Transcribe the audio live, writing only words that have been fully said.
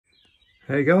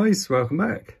Hey guys, welcome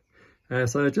back.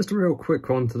 So just a real quick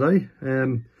one today.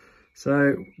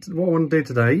 So what I want to do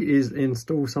today is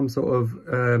install some sort of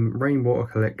rainwater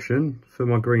collection for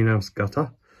my greenhouse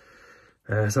gutter.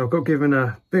 So I got given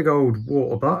a big old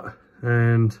water butt,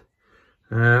 and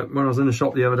when I was in the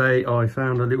shop the other day I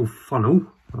found a little funnel.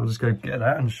 I'll just go get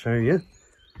that and show you.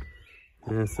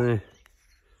 So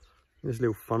this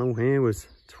little funnel here was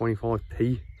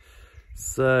 25p.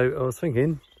 So I was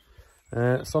thinking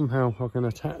somehow I can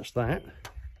attach that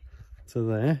to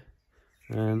there,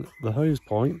 and the hose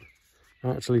pipe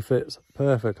actually fits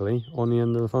perfectly on the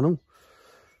end of the funnel.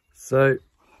 So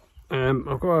I've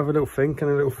got to have a little think and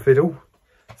a little fiddle,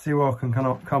 see what I can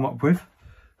come up with,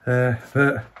 but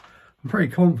I'm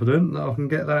pretty confident that I can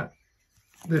get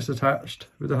this attached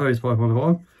with the hose pipe on the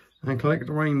bottom and collect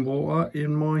the rainwater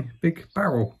in my big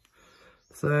barrel.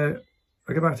 So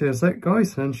I'll get back to you in a sec,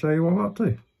 guys, and show you what I'm up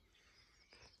to.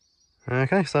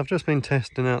 Okay, so I've just been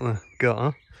testing out the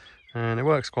gutter and it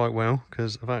works quite well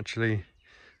because I've actually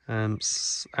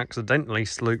accidentally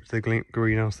sloped the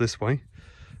greenhouse this way.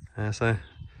 So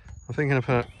I'm thinking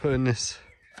about putting this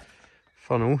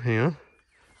funnel here,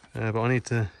 but I need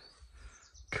to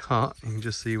cut. You can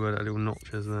just see where that little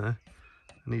notch is there.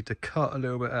 I need to cut a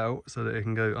little bit out so that it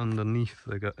can go underneath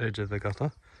the edge of the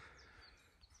gutter.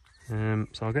 So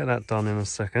I'll get that done in a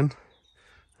second.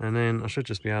 And then I should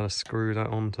just be able to screw that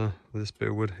onto this bit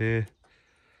of wood here.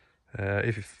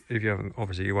 If you haven't,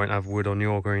 obviously you won't have wood on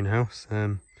your greenhouse,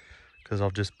 because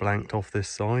I've just blanked off this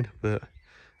side. But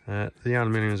the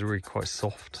aluminium is really quite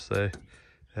soft, so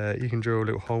you can drill a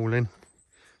little hole in.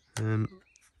 It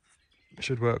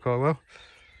should work quite well.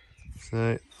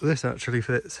 So this actually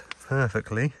fits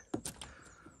perfectly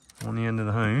on the end of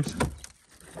the hose.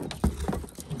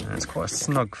 It's quite a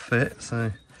snug fit,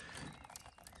 so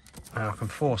I can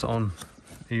force it on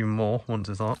even more once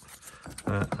it's up,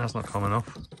 but that's not coming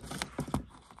off.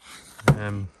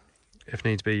 If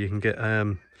needs be, you can get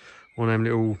one of them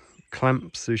little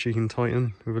clamps which you can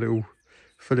tighten with a little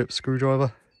Phillips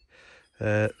screwdriver.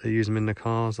 They use them in the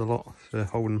cars a lot for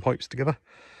holding pipes together.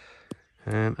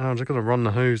 And I'm just going to run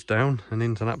the hose down and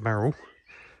into that barrel.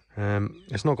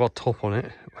 It's not got a top on it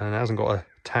and it hasn't got a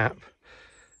tap,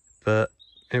 but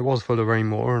it was full of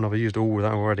rainwater and I've used all of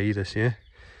that already this year.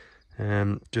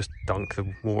 Just dunk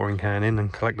the watering can in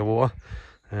and collect the water.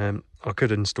 I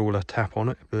could install a tap on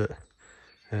it, but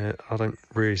I don't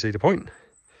really see the point.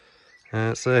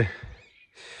 So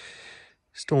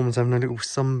Storm's having a little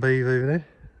sunbathe over there,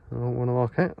 one of our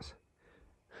cats.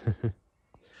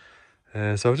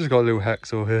 So I've just got a little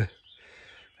hacksaw here,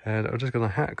 and I'm just going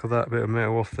to hack that bit of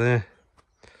metal off there,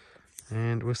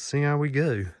 and we'll see how we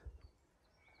go.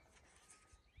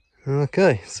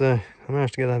 Okay, so I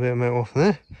managed to get that bit of metal off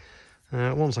there.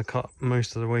 Once I cut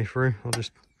most of the way through, I'll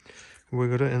just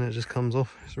wiggle it and it just comes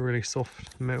off. It's a really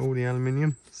soft metal, the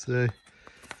aluminium, so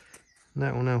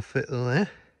that will now fit there.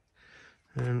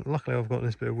 And luckily I've got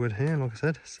this bit of wood here, like I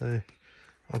said, so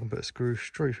I can put a screw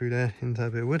straight through there into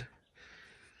that bit of wood,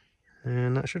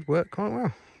 and that should work quite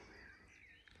well.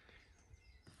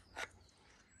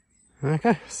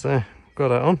 Okay, so got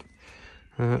that on.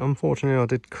 Unfortunately I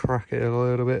did crack it a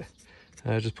little bit.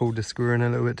 I just pulled the screw in a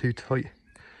little bit too tight.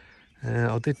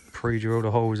 I did pre-drill the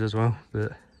holes as well,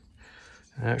 but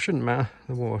it shouldn't matter.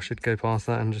 The water should go past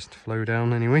that and just flow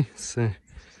down anyway. So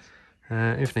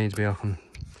if needs be, I can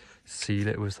seal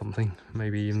it with something,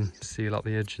 maybe even seal up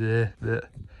the edge there, but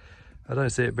I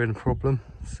don't see it being a problem.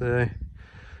 So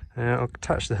I'll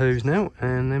attach the hose now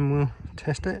and then we'll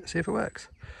test it, see if it works,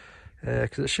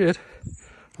 because it should.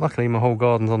 Luckily my whole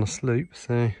garden's on a slope,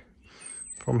 so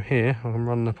from here I can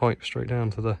run the pipe straight down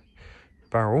to the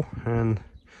barrel, and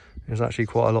it's actually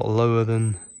quite a lot lower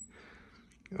than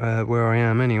where I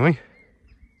am anyway.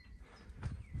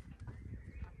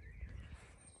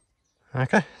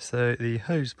 Okay, so the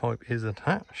hose pipe is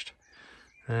attached,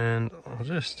 and I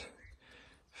just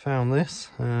found this.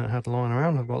 I had lying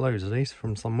around. I've got loads of these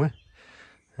from somewhere.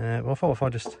 But I thought if I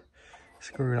just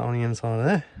screw it on the inside of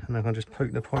there, and I can just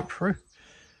poke the pipe through,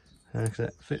 because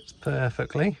it fits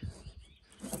perfectly,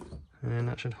 and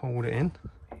that should hold it in.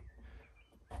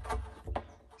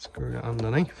 Screw it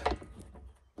underneath.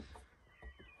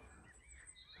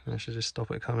 And I should just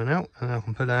stop it coming out, and I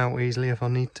can pull it out easily if I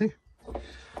need to.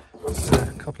 So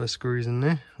a couple of screws in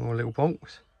there, or little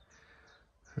bolts,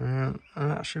 and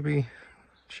that should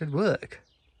work.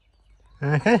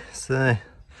 Okay, so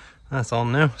that's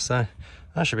on now. So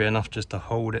that should be enough just to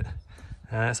hold it.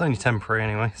 It's only temporary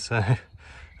anyway, so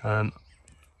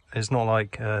it's not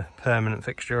like a permanent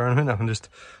fixture or anything. I can just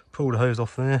pull the hose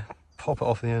off there, pop it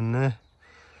off the end there,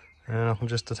 and I can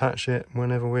just attach it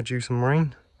whenever we're due some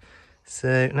rain.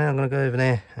 So now I'm going to go over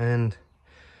there and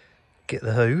get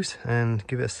the hose and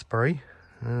give it a spray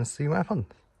and see what happens.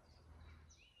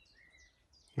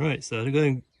 Right, so I'm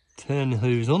going to turn the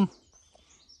hose on.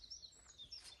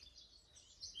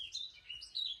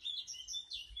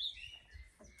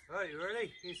 Right, you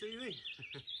ready? Can you see me?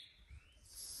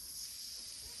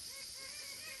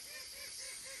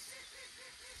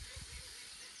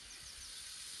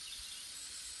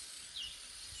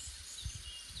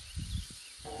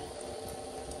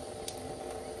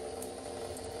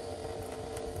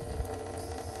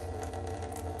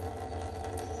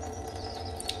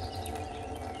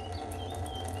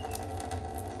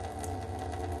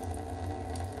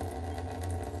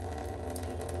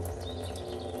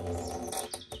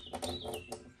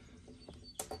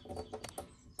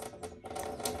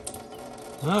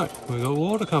 Right, we've got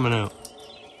water coming out.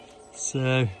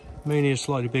 So, mainly a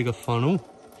slightly bigger funnel,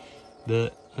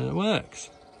 but it works.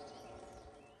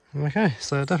 Okay,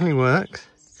 so it definitely works.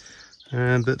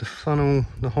 But the funnel,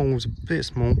 the hole's a bit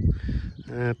small,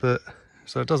 but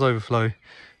so it does overflow.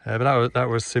 But that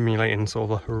was simulating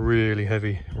sort of a really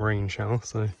heavy rain shower.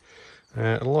 So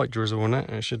a light drizzle on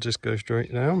that, it should just go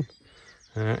straight down.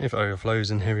 If it overflows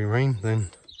in heavy rain,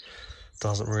 then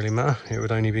doesn't really matter, it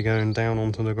would only be going down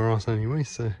onto the grass anyway,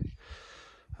 so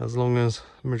as long as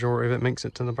the majority of it makes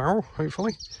it to the barrel,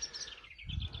 hopefully.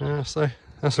 So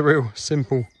that's a real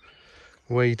simple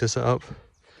way to set up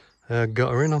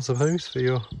guttering, I suppose, for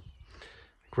your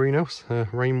greenhouse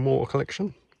rainwater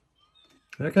collection.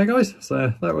 Okay guys,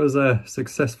 so that was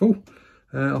successful,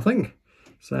 I think.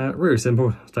 So really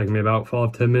simple, it's taken me about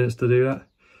 5-10 minutes to do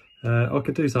that. I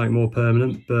could do something more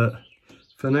permanent, but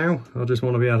for now, I just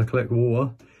want to be able to collect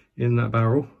water in that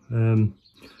barrel.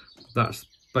 That's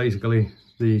basically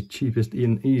the cheapest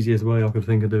and easiest way I could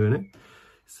think of doing it.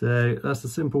 So that's a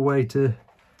simple way to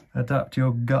adapt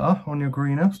your gutter on your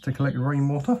greenhouse to collect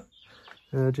rainwater.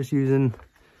 Just using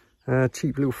a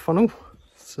cheap little funnel.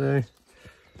 So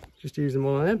just using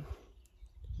one of them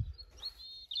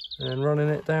and running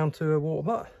it down to a water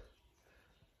butt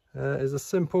is a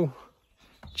simple,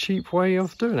 cheap way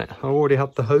of doing it. I already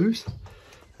have the hose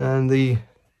and the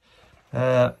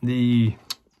what do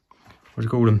you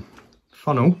call them,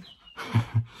 funnel.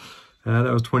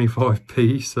 That was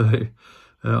 25p, so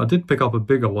I did pick up a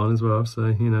bigger one as well, so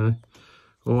you know,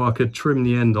 or I could trim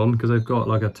the end on because they've got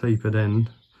like a tapered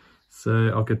end,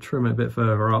 so I could trim it a bit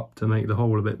further up to make the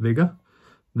hole a bit bigger.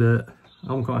 But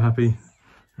I'm quite happy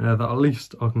that at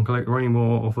least I can collect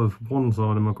rainwater off of one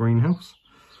side of my greenhouse.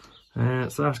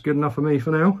 So that's good enough for me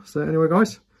for now. So anyway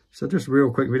guys, so just a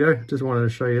real quick video, just wanted to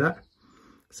show you that.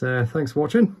 So thanks for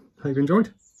watching, hope you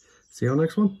enjoyed. See you on the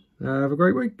next one. Have a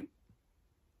great week.